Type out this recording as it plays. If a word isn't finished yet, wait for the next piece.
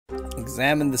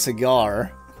Examine the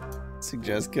cigar,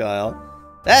 suggests Kyle.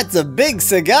 That's a big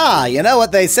cigar! You know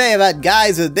what they say about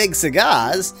guys with big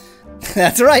cigars?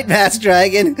 That's right, Mass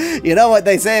Dragon. You know what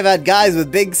they say about guys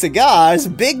with big cigars?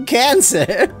 Big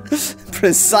cancer!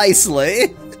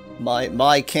 Precisely.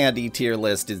 My candy tier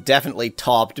list is definitely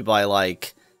topped by,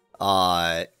 like,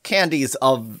 candies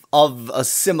of a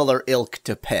similar ilk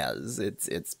to Pez.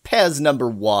 It's Pez number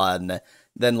 1,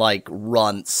 then, like,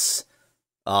 Runts,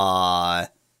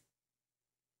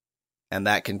 and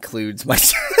that concludes my...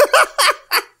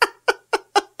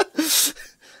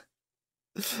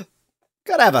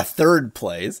 Gotta have a third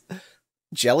place.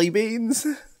 Jelly beans?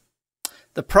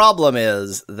 The problem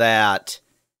is that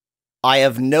I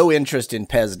have no interest in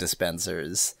Pez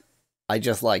dispensers. I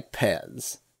just like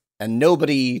Pez. And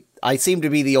nobody... I seem to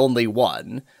be the only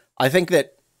one. I think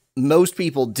that most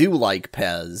people do like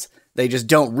Pez. They just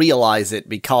don't realize it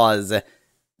because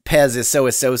Pez is so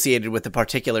associated with the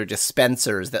particular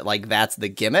dispensers that, like, that's the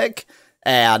gimmick.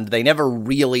 And they never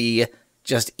really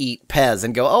just eat Pez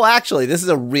and go, oh, actually, this is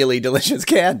a really delicious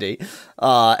candy.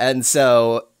 And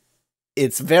so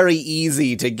it's very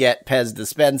easy to get Pez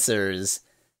dispensers,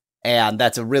 and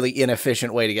that's a really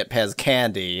inefficient way to get Pez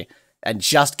candy. And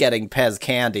just getting Pez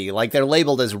candy, like, they're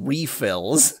labeled as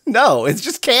refills. No, it's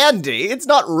just candy. It's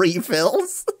not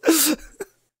refills.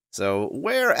 So,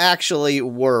 where actually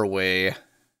were we?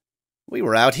 We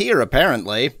were out here,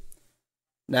 apparently.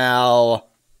 Now,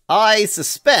 I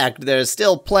suspect there's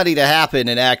still plenty to happen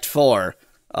in Act 4.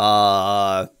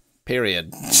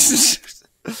 Period.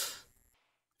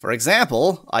 For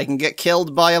example, I can get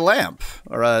killed by a lamp.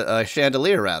 Or a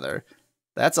chandelier, rather.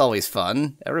 That's always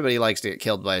fun. Everybody likes to get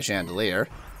killed by a chandelier.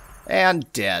 And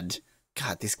dead.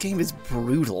 God, this game is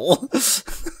brutal.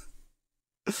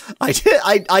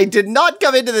 I did not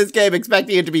come into this game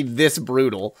expecting it to be this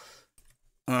brutal.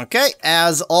 Okay,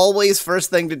 as always, first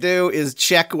thing to do is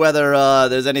check whether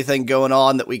there's anything going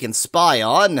on that we can spy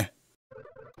on.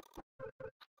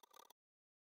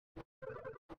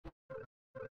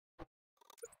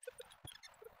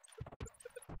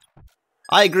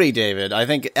 I agree, David. I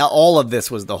think all of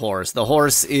this was the horse. The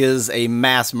horse is a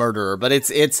mass murderer, but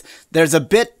there's a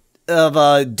bit of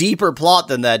a deeper plot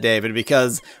than that, David,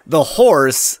 because the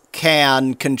horse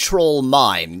can control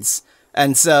minds.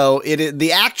 And so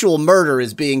the actual murder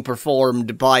is being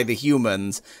performed by the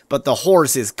humans, but the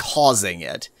horse is causing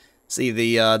it. See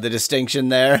the distinction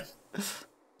there?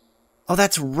 Oh,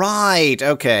 that's right.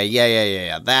 Okay,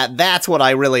 yeah. That's what I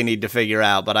really need to figure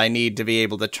out, but I need to be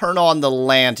able to turn on the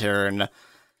lantern.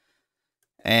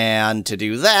 And to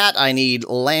do that, I need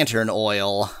lantern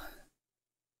oil.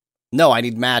 No, I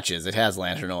need matches. It has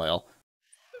lantern oil.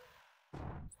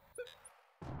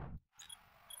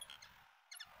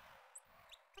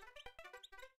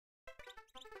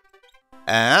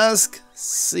 Ask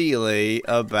Seely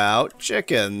about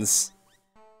chickens.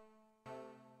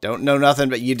 Don't know nothing,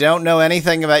 but you don't know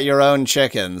anything about your own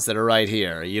chickens that are right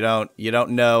here. You don't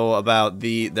know about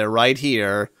they're right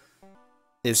here.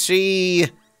 Is she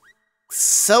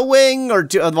sewing or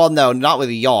well, no, not with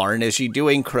yarn. Is she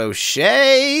doing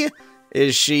crochet?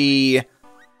 Is she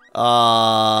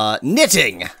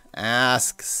knitting?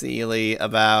 Ask Seely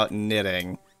about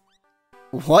knitting.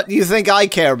 What do you think I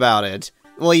care about it?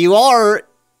 Well, you are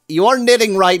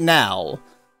knitting right now.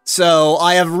 So,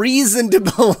 I have reason to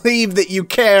believe that you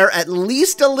care at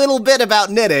least a little bit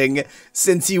about knitting,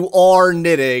 since you are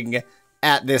knitting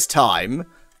at this time.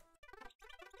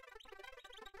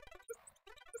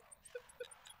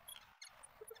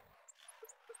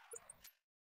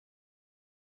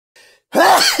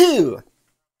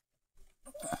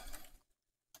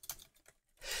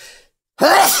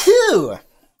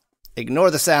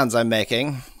 Ignore the sounds I'm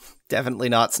making. Definitely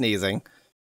not sneezing.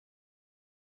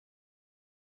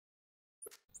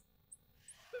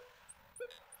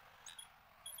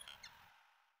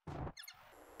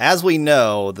 As we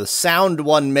know, the sound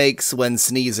one makes when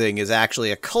sneezing is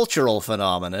actually a cultural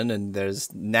phenomenon, and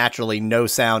there's naturally no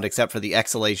sound except for the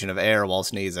exhalation of air while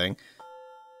sneezing.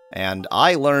 And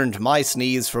I learned my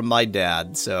sneeze from my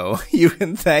dad, so you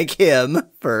can thank him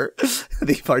for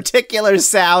the particular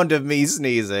sound of me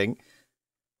sneezing.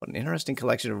 What an interesting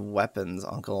collection of weapons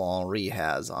Uncle Henri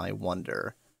has, I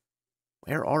wonder.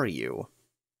 Where are you?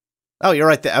 Oh, you're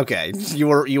right there. Okay, you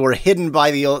were hidden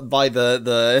by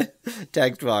the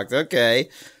text box. Okay,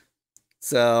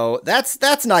 so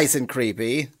that's nice and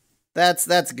creepy.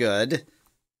 That's good.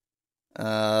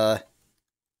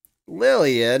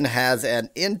 Lillian has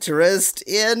an interest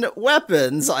in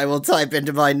weapons. I will type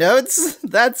into my notes.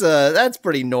 That's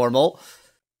pretty normal.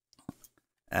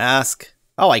 Ask.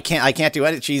 Oh, I can't do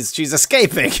anything. She's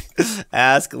escaping.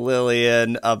 Ask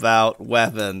Lillian about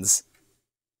weapons.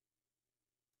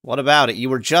 What about it? You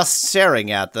were just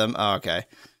staring at them. Oh, okay.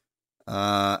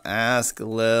 Ask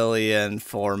Lillian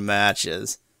for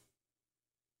matches.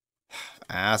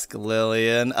 Ask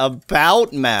Lillian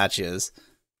about matches.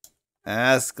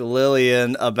 Ask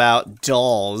Lillian about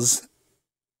dolls.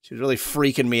 She was really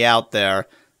freaking me out there.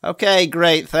 Okay,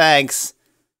 great, thanks.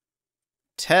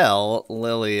 Tell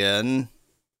Lillian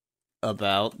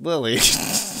about Lily.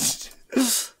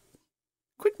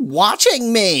 Quit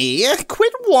watching me!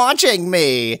 Quit watching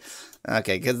me!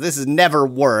 Okay, because this has never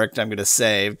worked, I'm gonna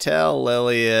save. Tell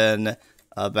Lillian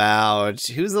about...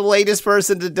 Who's the latest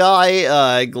person to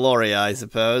die? Gloria, I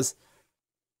suppose.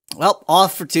 Well,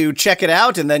 off to check it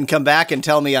out and then come back and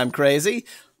tell me I'm crazy.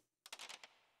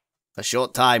 A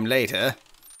short time later.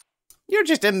 You're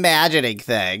just imagining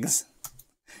things.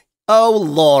 Oh,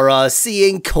 Laura,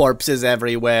 seeing corpses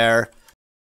everywhere.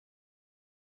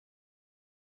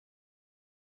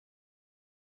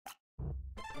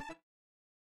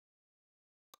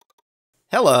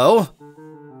 Hello.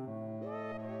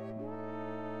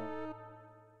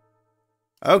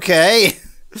 Okay.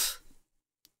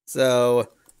 So,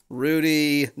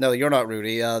 Rudy... No, you're not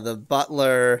Rudy. The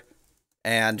butler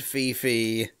and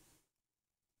Fifi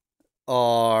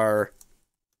are,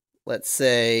 let's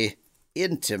say,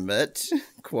 intimate,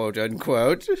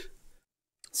 quote-unquote.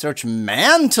 Search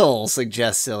mantle,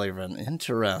 suggests Sullivan.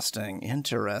 Interesting,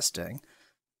 interesting.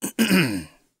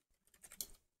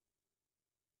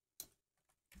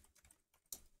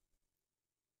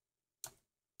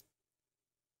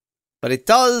 But it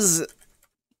does...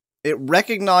 It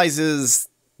recognizes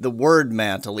the word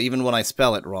mantle, even when I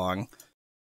spell it wrong.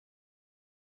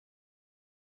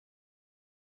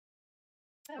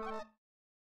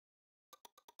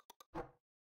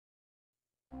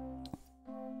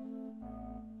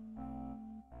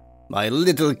 My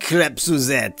little crepe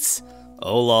Suzette.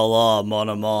 Oh la la, mon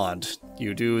amant.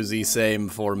 You do the same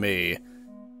for me.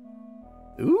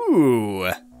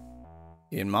 Ooh.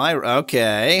 In my...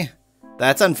 Okay.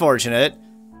 That's unfortunate.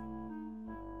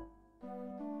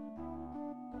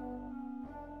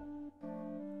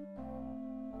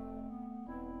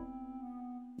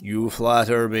 You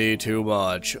flatter me too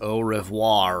much. Au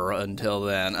revoir until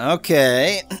then.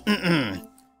 Okay.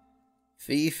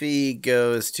 Fifi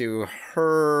goes to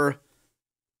her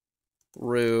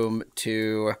room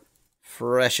to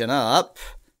freshen up.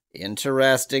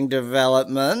 Interesting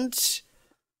development.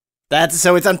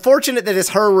 So it's unfortunate that it's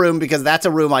her room because that's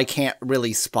a room I can't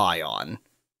really spy on.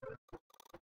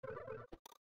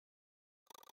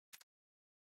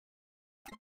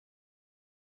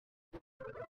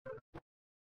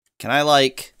 Can I,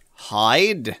 like,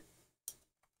 hide?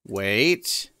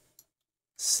 Wait.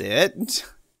 Sit?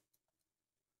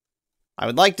 I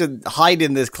would like to hide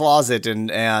in this closet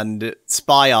and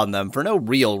spy on them for no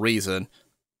real reason.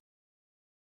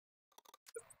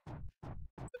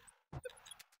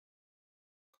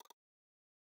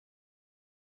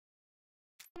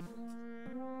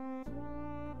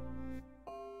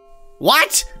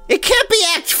 What? It can't be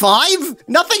Act 5?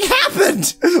 Nothing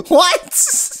happened!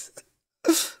 What?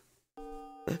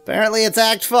 Apparently it's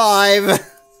Act 5.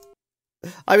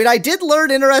 I mean, I did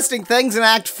learn interesting things in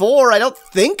Act 4. I don't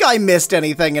think I missed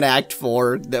anything in Act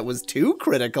 4 that was too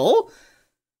critical.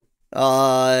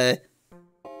 I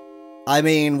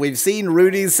mean, we've seen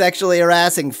Rudy sexually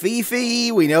harassing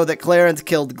Fifi. We know that Clarence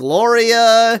killed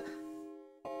Gloria.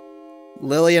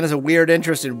 Lillian has a weird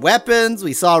interest in weapons.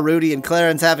 We saw Rudy and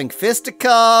Clarence having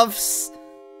fisticuffs.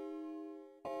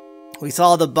 We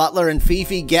saw the butler and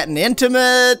Fifi getting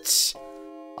intimate.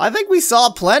 I think we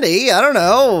saw plenty. I don't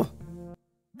know.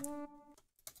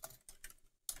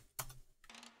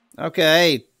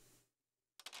 Okay.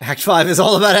 Act 5 is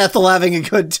all about Ethel having a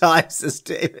good time, says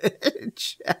David.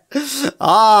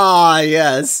 Ah,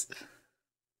 yes.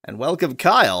 And welcome,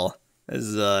 Kyle.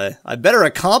 I better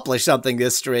accomplish something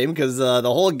this stream, because the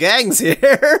whole gang's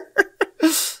here.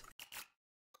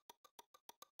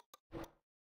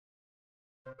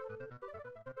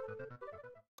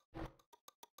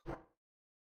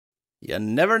 You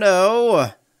never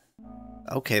know.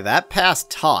 Okay, that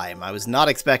passed time. I was not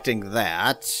expecting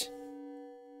that.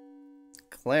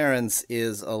 Clarence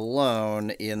is alone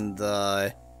in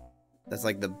the... That's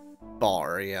like the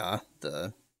bar, yeah.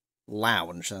 The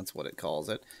lounge, that's what it calls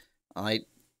it. I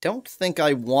don't think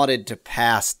I wanted to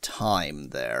pass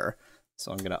time there,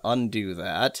 so I'm going to undo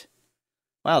that.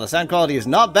 Wow, the sound quality is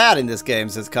not bad in this game,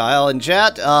 says Kyle in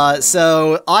chat.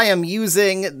 So I am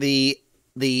using the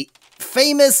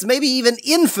famous, maybe even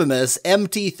infamous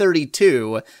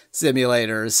MT32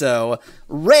 simulator. So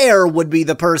Rare would be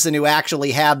the person who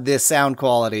actually had this sound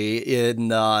quality in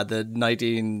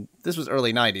the this was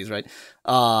early 90s, right?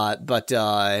 But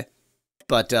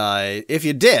but if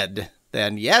you did,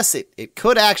 then yes, it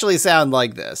could actually sound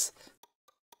like this.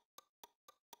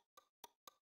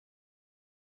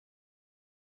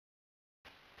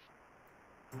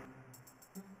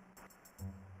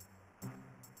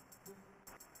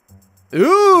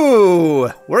 Ooh,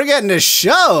 we're getting a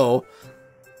show.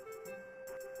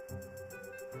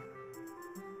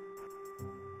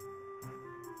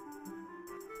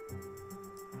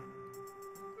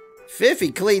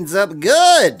 Fifi cleans up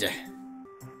good.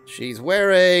 She's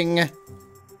wearing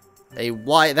a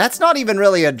white. That's not even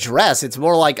really a dress. It's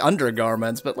more like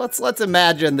undergarments. But let's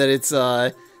imagine that it's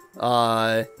a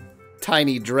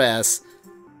tiny dress.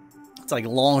 It's like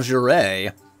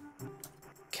lingerie.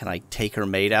 Can I take her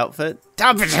maid outfit?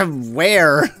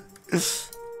 Where?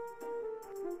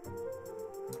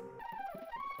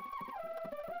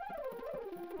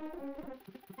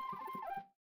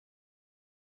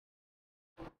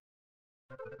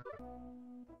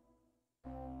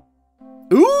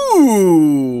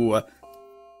 Ooh!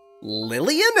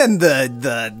 Lillian and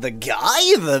the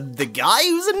guy? The guy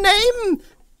who's a name?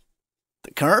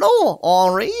 The Colonel?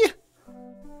 Henri?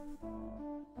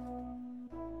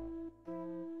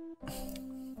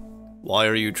 Why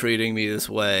are you treating me this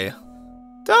way?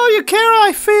 Don't you care how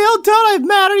I feel? Don't I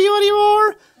matter to you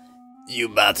anymore? You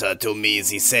matter to me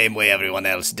the same way everyone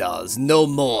else does. No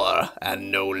more and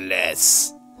no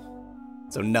less.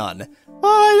 So none. Oh,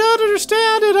 I don't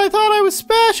understand it. I thought I was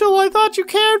special. I thought you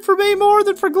cared for me more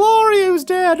than for Gloria who's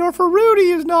dead, or for Rudy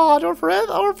who's not, or for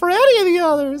any of the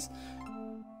others.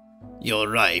 You're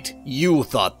right. You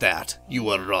thought that. You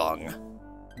were wrong.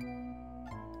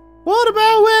 What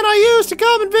about when I used to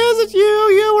come and visit you?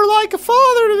 You were like a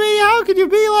father to me. How could you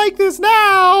be like this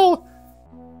now?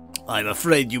 I'm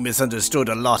afraid you misunderstood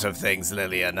a lot of things,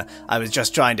 Lillian. I was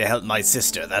just trying to help my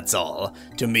sister, that's all.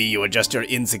 To me, you were just her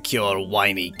insecure,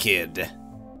 whiny kid.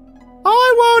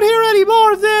 I won't hear any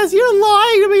more of this. You're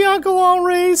lying to me, Uncle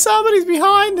Henri. Somebody's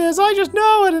behind this. I just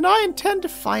know it, and I intend to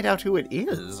find out who it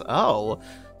is. Oh,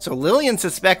 so Lillian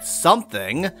suspects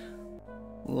something.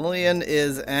 Lillian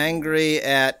is angry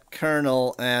at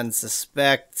Colonel and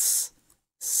suspects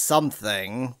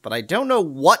something, but I don't know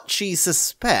what she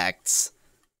suspects.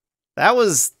 That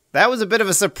was a bit of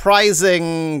a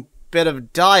surprising bit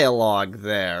of dialogue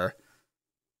there.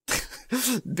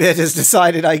 Bit has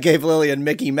decided I gave Lillian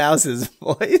Mickey Mouse's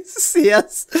voice.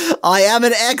 Yes, I am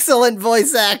an excellent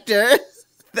voice actor.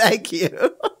 Thank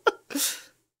you.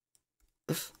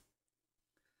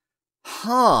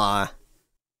 Huh.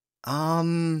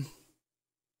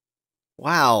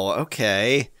 Wow,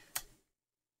 okay.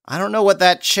 I don't know what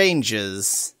that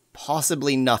changes.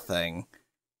 Possibly nothing.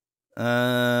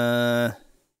 What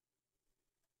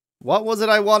was it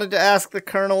I wanted to ask the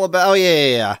Colonel about? Oh,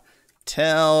 yeah.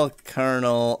 Tell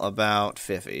Colonel about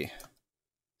Fifi.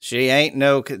 She ain't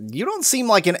no... You don't seem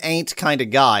like an ain't kind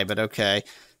of guy, but okay.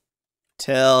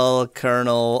 Tell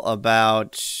Colonel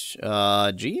about,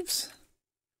 Jeeves?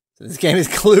 This game is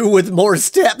Clue with more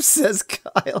steps, says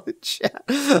Kyle in chat.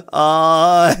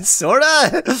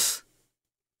 Sorta?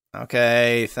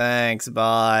 Okay, thanks,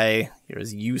 bye. You're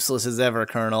as useless as ever,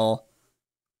 Colonel.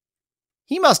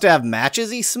 He must have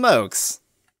matches he smokes.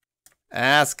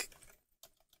 Ask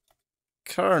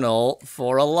Colonel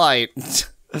for a light.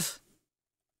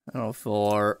 Oh,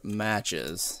 for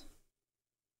matches.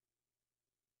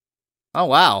 Oh,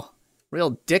 wow.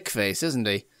 Real dick face, isn't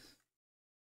he?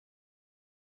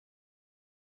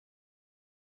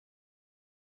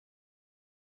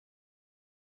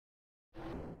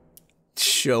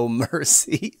 Show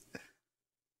mercy.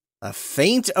 A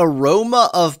faint aroma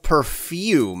of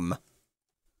perfume.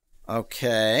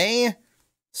 Okay.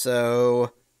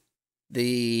 So,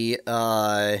 the,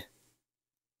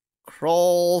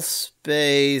 crawl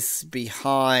space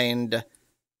behind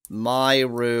my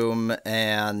room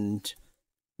and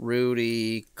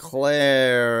Rudy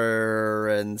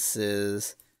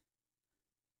Clarence's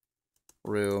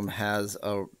room has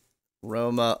a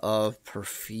aroma of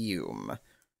perfume.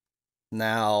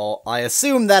 Now, I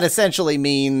assume that essentially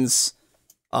means,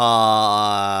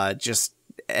 just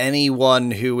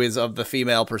anyone who is of the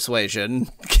female persuasion,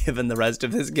 given the rest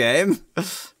of this game.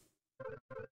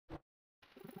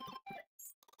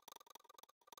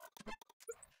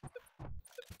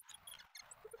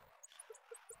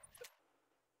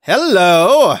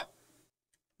 Hello!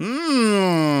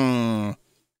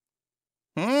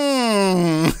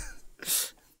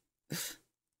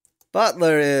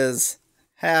 Butler is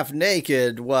half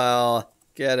naked while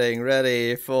getting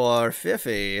ready for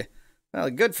Fifi. Well,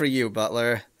 good for you,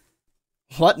 Butler.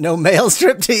 What, no male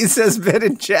striptease has been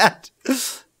in chat?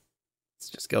 Let's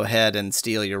just go ahead and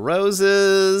steal your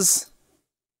roses.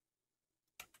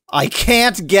 I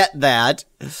can't get that.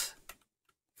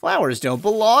 Flowers don't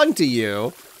belong to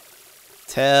you.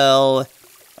 Tell,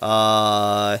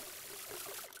 what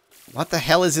the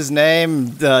hell is his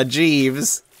name?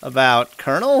 Jeeves. About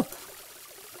Colonel?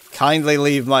 Kindly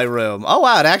leave my room. Oh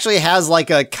wow, it actually has like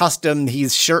a custom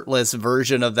he's shirtless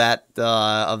version of that,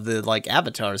 of the like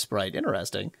avatar sprite.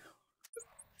 Interesting.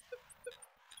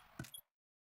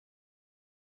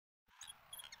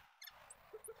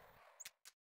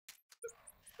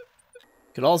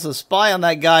 Could also spy on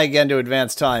that guy again to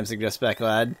advance time, suggests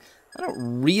Becklad. I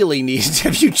don't really need to.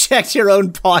 Have you checked your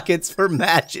own pockets for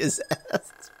matches?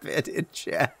 Spit in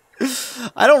chat.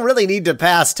 I don't really need to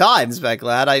pass time,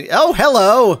 Becklad. Oh,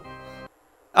 hello!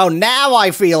 Oh, now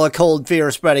I feel a cold fear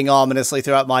spreading ominously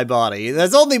throughout my body.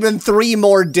 There's only been 3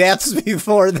 more deaths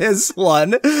before this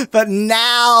one, but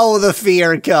now the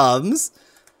fear comes.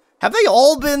 Have they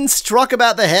all been struck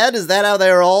about the head? Is that how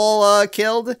they're all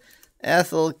killed?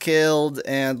 Ethel killed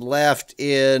and left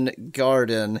in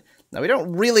garden. Now, we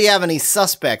don't really have any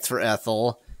suspects for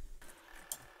Ethel.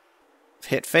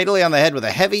 Hit fatally on the head with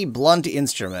a heavy, blunt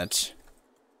instrument.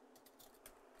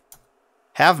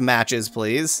 Have matches,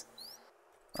 please.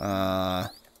 Can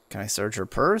I search her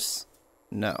purse?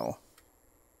 No.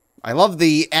 I love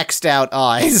the X'd out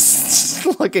eyes.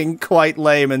 Looking quite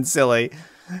lame and silly.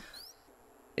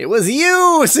 It was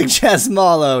you, suggests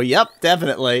Malo. Yep,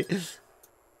 definitely.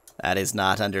 That is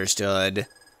not understood.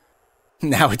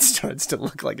 Now it starts to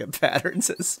look like a pattern,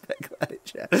 says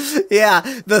Speculated. Yeah,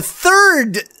 the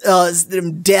third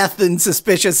death in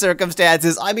suspicious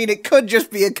circumstances, I mean, it could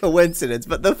just be a coincidence,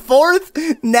 but the fourth,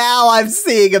 now I'm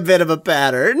seeing a bit of a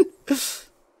pattern.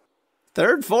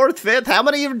 Third, fourth, fifth, how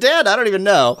many are dead? I don't even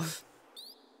know.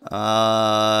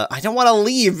 I don't want to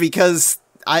leave because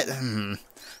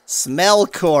smell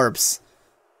corpse.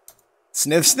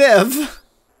 Sniff, sniff.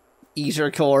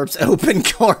 Eater corpse, open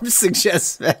corpse,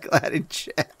 suggests Speculated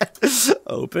chat.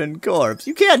 Open corpse.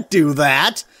 You can't do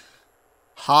that.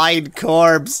 Hide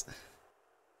corpse.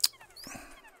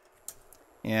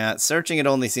 Yeah, searching it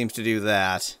only seems to do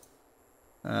that.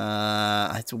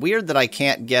 It's weird that I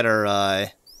can't get her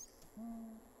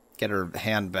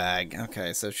handbag.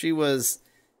 Okay, so she was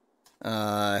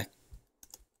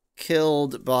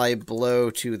killed by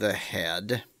blow to the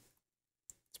head.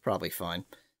 It's probably fine.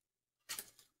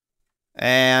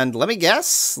 And let me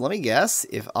guess,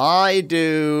 if I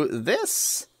do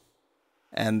this,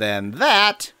 and then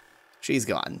that, she's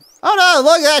gone. Oh no,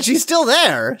 look at that, she's still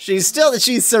there. She's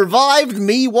survived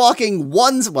me walking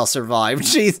survived.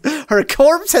 Her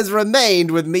corpse has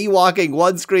remained with me walking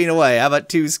 1 screen away. How about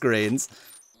 2 screens?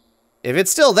 If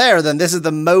it's still there, then this is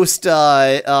the most,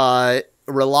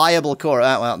 reliable corpse.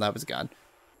 Well, that was gone.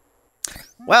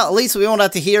 Well, at least we won't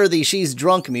have to hear the she's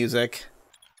drunk music.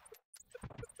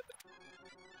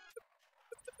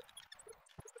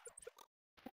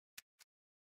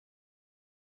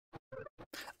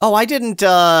 Oh, I didn't,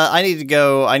 I need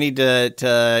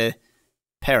to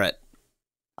parrot.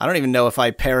 I don't even know if I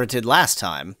parroted last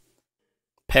time.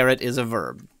 Parrot is a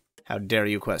verb. How dare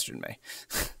you question me?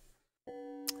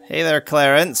 Hey there,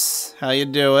 Clarence. How you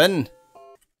doing?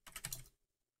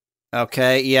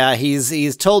 Okay, yeah,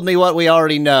 he's told me what we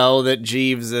already know, that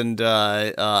Jeeves and,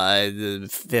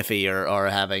 Fifi are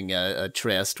having a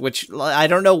tryst, which I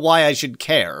don't know why I should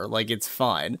care. Like, it's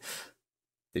fine.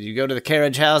 Did you go to the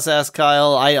carriage house, asked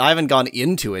Kyle? I haven't gone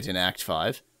into it in Act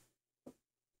 5.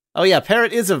 Oh yeah,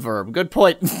 parrot is a verb. Good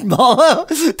point, Malo.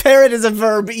 Parrot is a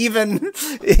verb even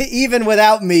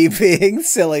without me being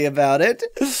silly about it.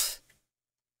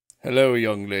 Hello,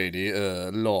 young lady,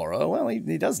 Laura. Well,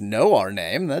 he does know our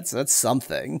name. That's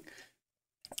something.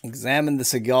 Examine the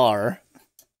cigar,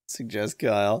 suggests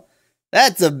Kyle.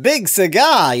 That's a big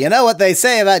cigar. You know what they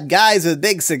say about guys with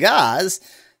big cigars?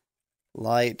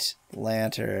 Light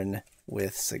lantern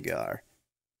with cigar.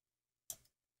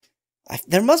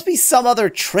 There must be some other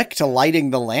trick to lighting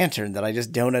the lantern that I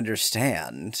just don't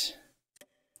understand.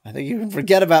 I think you can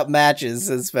forget about matches,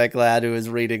 says Speclad, who is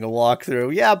reading a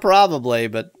walkthrough. Yeah, probably,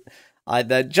 but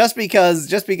just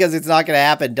because it's not going to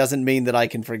happen doesn't mean that I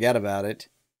can forget about it.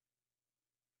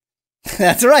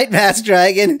 That's right, Mass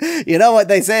Dragon. You know what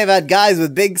they say about guys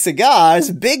with big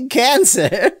cigars? Big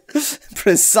cancer.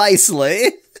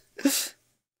 Precisely.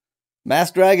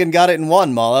 Mass Dragon got it in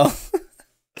 1, Malo.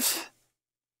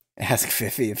 Ask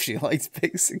Fifi if she likes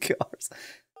big cigars.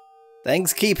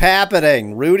 Things keep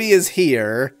happening. Rudy is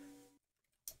here.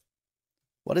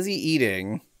 What is he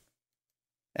eating?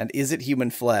 And is it human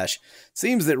flesh?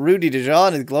 Seems that Rudy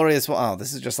Dijon is glorious. Oh,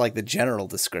 this is just like the general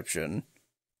description.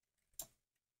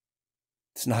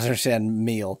 It's not understand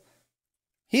meal.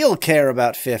 He'll care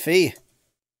about Fifi.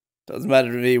 Doesn't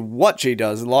matter to me what she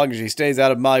does, as long as she stays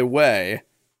out of my way.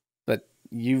 But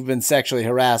you've been sexually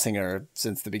harassing her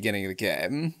since the beginning of the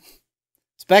game.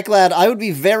 Speclad, I would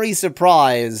be very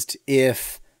surprised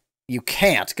if you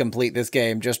can't complete this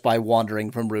game just by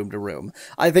wandering from room to room.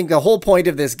 I think the whole point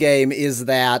of this game is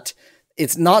that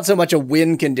it's not so much a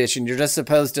win condition. You're just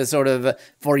supposed to sort of,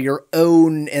 for your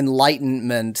own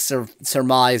enlightenment,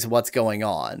 surmise what's going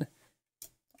on.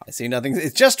 I see nothing.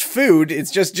 It's just food.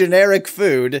 It's just generic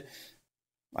food.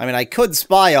 I mean, I could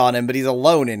spy on him, but he's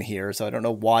alone in here, so I don't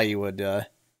know why you would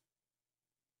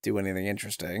do anything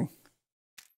interesting.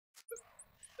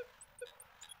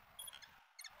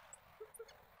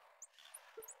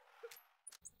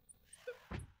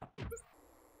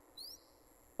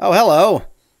 Oh, hello.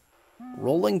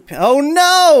 Rolling pin. Oh,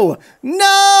 no!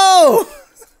 No!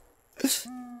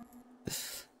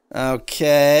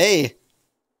 Okay.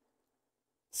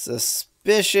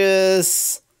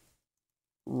 Suspicious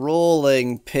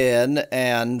rolling pin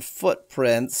and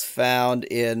footprints found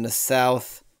in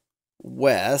southwest.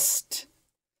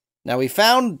 Now, we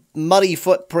found muddy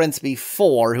footprints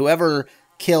before. Whoever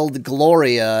killed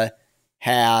Gloria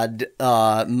had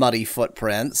muddy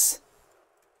footprints.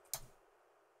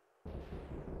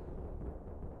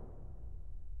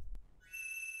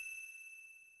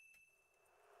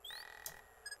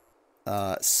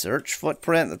 Search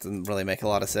footprint? That doesn't really make a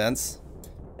lot of sense.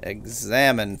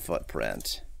 Examine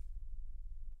footprint.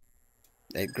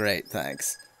 Great,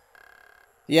 thanks.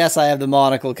 Yes, I have the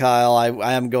monocle, Kyle.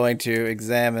 I am going to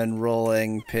examine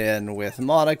rolling pin with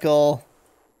monocle.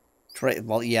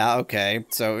 Well, yeah, okay.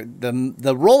 So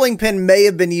the rolling pin may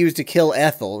have been used to kill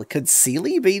Ethel. Could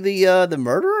Seely be the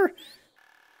murderer?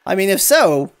 I mean, if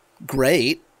so,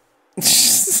 great.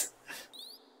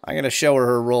 I'm gonna show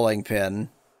her rolling pin.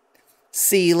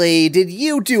 Seely, did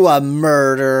you do a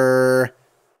murder?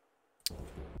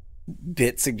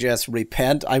 Bit suggests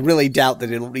repent. I really doubt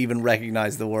that it'll even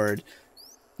recognize the word.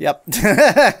 Yep.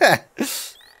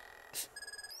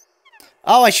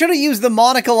 Oh, I should have used the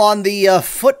monocle on the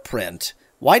footprint.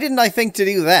 Why didn't I think to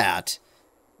do that?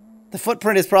 The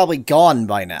footprint is probably gone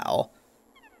by now.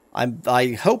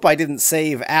 I hope I didn't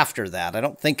save after that. I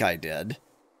don't think I did.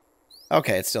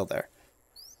 Okay, it's still there.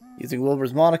 Using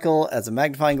Wilbur's monocle as a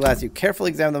magnifying glass, you carefully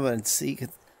examine them and see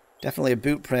definitely a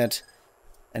boot print.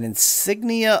 An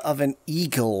insignia of an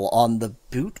eagle on the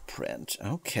boot print.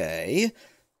 Okay.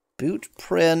 Boot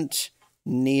print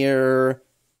near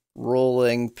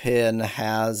rolling pin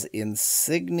has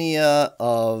insignia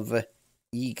of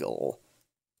eagle.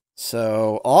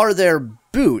 So, are there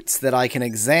boots that I can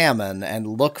examine and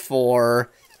look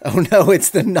for? Oh no,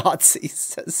 it's the Nazis,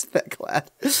 says Speclad.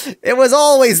 It was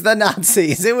always the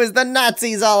Nazis. It was the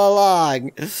Nazis all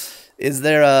along. Is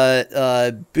there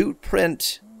a boot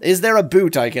print? Is there a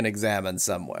boot I can examine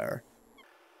somewhere?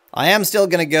 I am still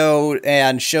going to go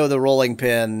and show the rolling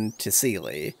pin to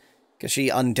Seely, because she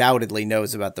undoubtedly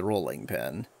knows about the rolling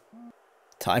pin.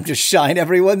 Time to shine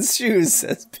everyone's shoes,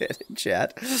 says Pit in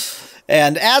chat.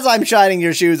 And as I'm shining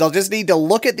your shoes, I'll just need to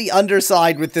look at the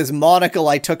underside with this monocle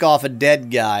I took off a dead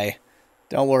guy.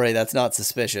 Don't worry, that's not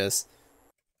suspicious.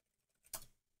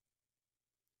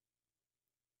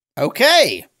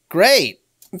 Okay, great.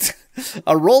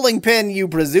 A rolling pin you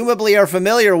presumably are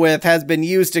familiar with has been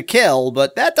used to kill,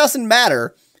 but that doesn't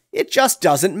matter. It just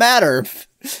doesn't matter.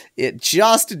 It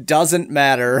just doesn't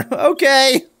matter.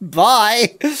 Okay,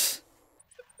 bye.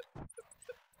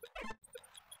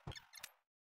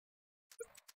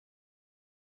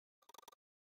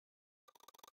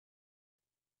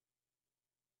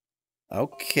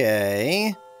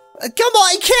 Okay. Come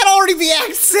on, it can't already be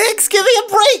Act 6! Give me a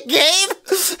break, game!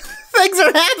 Things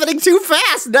are happening too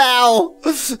fast now!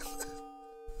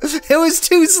 It was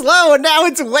too slow, and now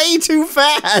it's way too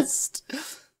fast!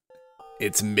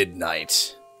 It's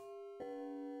midnight.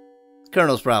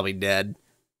 Colonel's probably dead.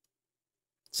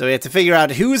 So we have to figure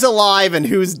out who's alive and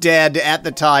who's dead at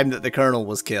the time that the Colonel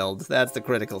was killed. That's the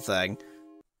critical thing.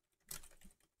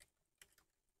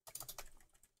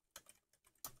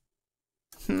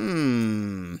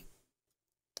 I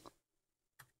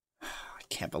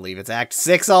can't believe it's Act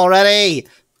 6 already!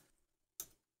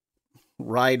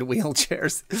 Ride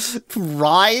wheelchairs.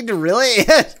 Ride? Really?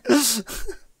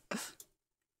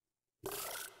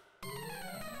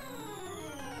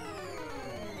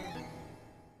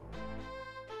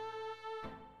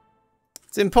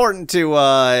 It's important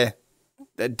to,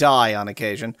 die on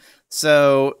occasion.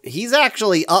 So, he's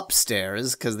actually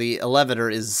upstairs, because the elevator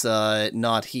is,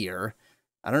 not here.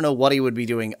 I don't know what he would be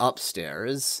doing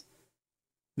upstairs.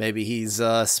 Maybe he's,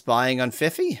 spying on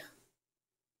Fifi?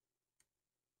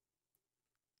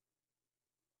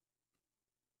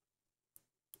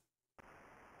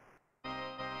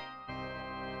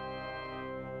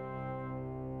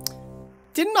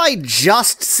 Didn't I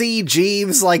just see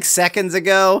Jeeves like seconds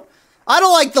ago? I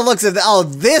don't like the looks of oh,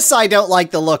 this I don't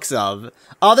like the looks of.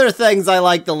 Other things I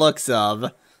like the looks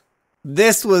of.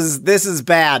 This is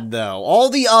bad though. All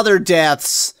the other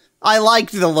deaths, I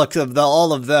liked the look of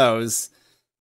all of those.